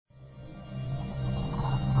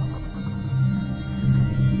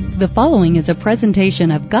The following is a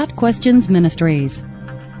presentation of Got Questions Ministries.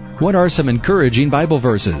 What are some encouraging Bible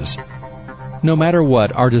verses? No matter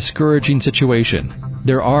what our discouraging situation,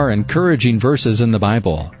 there are encouraging verses in the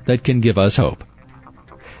Bible that can give us hope.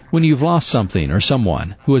 When you've lost something or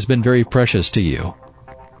someone who has been very precious to you,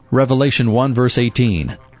 Revelation 1 verse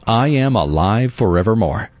 18, I am alive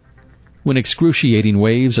forevermore. When excruciating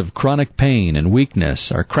waves of chronic pain and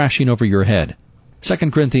weakness are crashing over your head,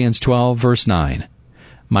 2 Corinthians 12 verse 9,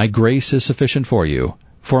 my grace is sufficient for you,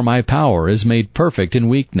 for my power is made perfect in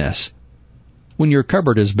weakness. When your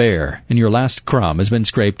cupboard is bare and your last crumb has been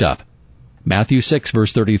scraped up, Matthew 6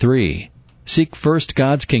 verse 33, seek first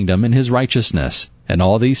God's kingdom and His righteousness, and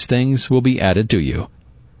all these things will be added to you.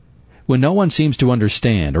 When no one seems to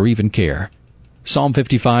understand or even care, Psalm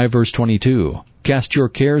 55 verse 22, cast your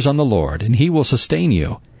cares on the Lord, and He will sustain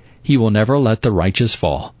you. He will never let the righteous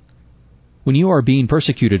fall. When you are being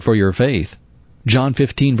persecuted for your faith, John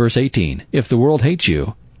 15 verse 18, if the world hates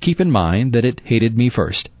you, keep in mind that it hated me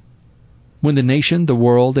first. When the nation, the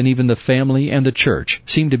world, and even the family and the church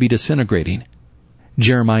seem to be disintegrating,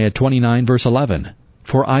 Jeremiah 29 verse 11,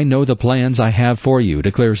 for I know the plans I have for you,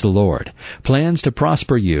 declares the Lord, plans to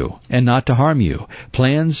prosper you and not to harm you,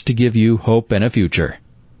 plans to give you hope and a future.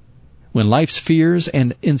 When life's fears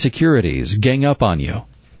and insecurities gang up on you,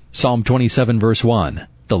 Psalm 27 verse 1,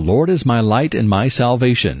 the Lord is my light and my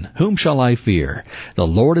salvation. Whom shall I fear? The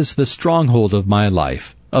Lord is the stronghold of my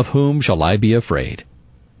life. Of whom shall I be afraid?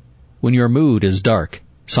 When your mood is dark,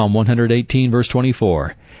 Psalm 118 verse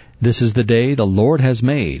 24, this is the day the Lord has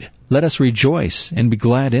made. Let us rejoice and be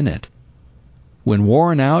glad in it. When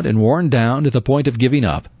worn out and worn down to the point of giving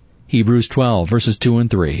up, Hebrews 12 verses 2 and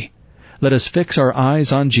 3, let us fix our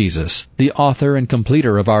eyes on Jesus, the author and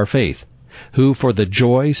completer of our faith, who for the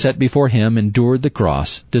joy set before Him endured the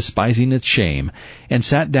cross, despising its shame, and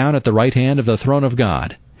sat down at the right hand of the throne of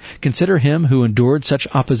God. Consider Him who endured such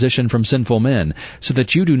opposition from sinful men, so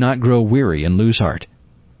that you do not grow weary and lose heart.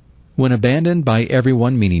 When abandoned by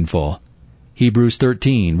everyone meaningful, Hebrews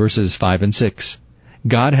 13 verses 5 and 6,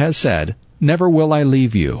 God has said, never will I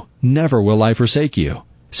leave you, never will I forsake you.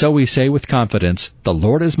 So we say with confidence, the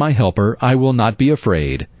Lord is my helper, I will not be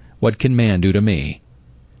afraid. What can man do to me?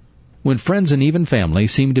 When friends and even family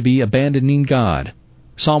seem to be abandoning God,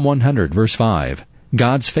 Psalm 100 verse 5,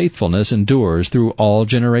 God's faithfulness endures through all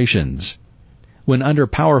generations. When under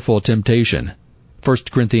powerful temptation, 1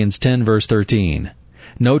 Corinthians 10 verse 13,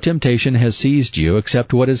 no temptation has seized you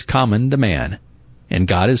except what is common to man. And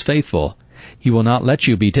God is faithful. He will not let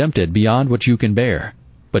you be tempted beyond what you can bear.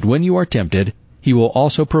 But when you are tempted, He will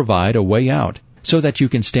also provide a way out, so that you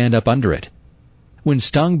can stand up under it. When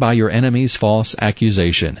stung by your enemy's false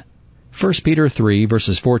accusation, 1 Peter 3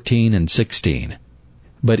 verses 14 and 16,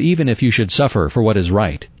 but even if you should suffer for what is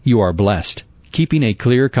right, you are blessed, keeping a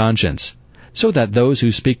clear conscience, so that those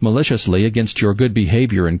who speak maliciously against your good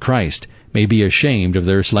behavior in Christ may be ashamed of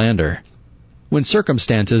their slander. When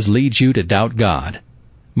circumstances lead you to doubt God,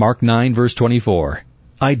 Mark 9 verse 24,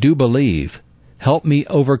 I do believe. Help me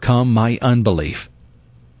overcome my unbelief.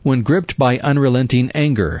 When gripped by unrelenting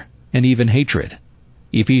anger and even hatred,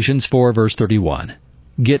 Ephesians 4 verse 31,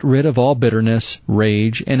 get rid of all bitterness,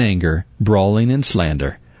 rage, and anger, brawling and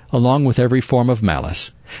slander, along with every form of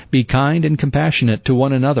malice. Be kind and compassionate to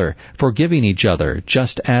one another, forgiving each other,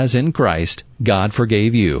 just as in Christ God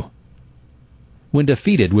forgave you. When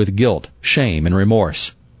defeated with guilt, shame, and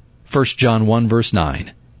remorse, 1 John 1 verse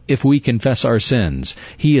 9, if we confess our sins,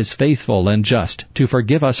 He is faithful and just to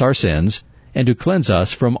forgive us our sins and to cleanse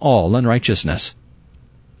us from all unrighteousness.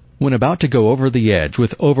 When about to go over the edge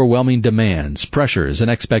with overwhelming demands, pressures,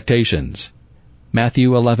 and expectations,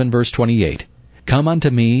 Matthew 11 verse 28, come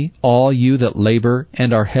unto me, all you that labor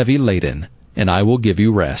and are heavy laden, and I will give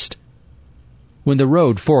you rest. When the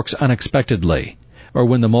road forks unexpectedly, or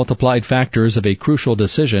when the multiplied factors of a crucial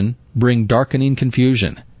decision bring darkening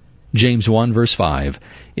confusion, James 1 verse 5,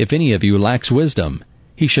 if any of you lacks wisdom,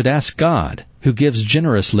 he should ask God, who gives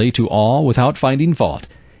generously to all without finding fault,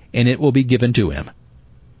 and it will be given to him.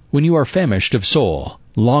 When you are famished of soul,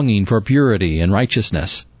 longing for purity and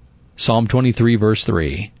righteousness, Psalm 23 verse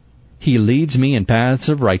 3, He leads me in paths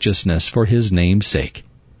of righteousness for His name's sake.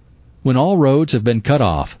 When all roads have been cut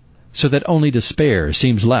off, so that only despair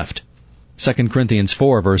seems left, 2 Corinthians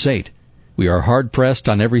 4 verse 8, we are hard-pressed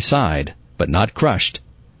on every side, but not crushed,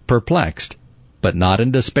 perplexed, but not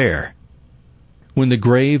in despair. When the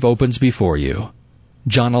grave opens before you,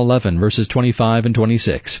 John 11 verses 25 and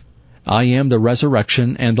 26, I am the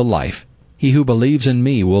resurrection and the life. He who believes in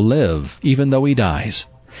me will live, even though he dies.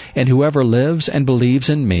 And whoever lives and believes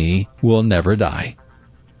in me will never die.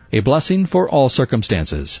 A blessing for all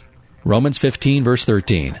circumstances. Romans 15 verse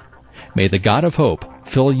 13. May the God of hope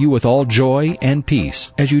fill you with all joy and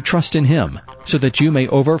peace as you trust in Him, so that you may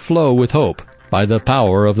overflow with hope by the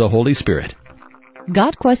power of the Holy Spirit.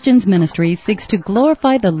 Got Questions Ministry seeks to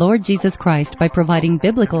glorify the Lord Jesus Christ by providing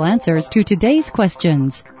biblical answers to today's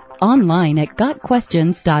questions. Online at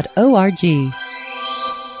GotQuestions.org.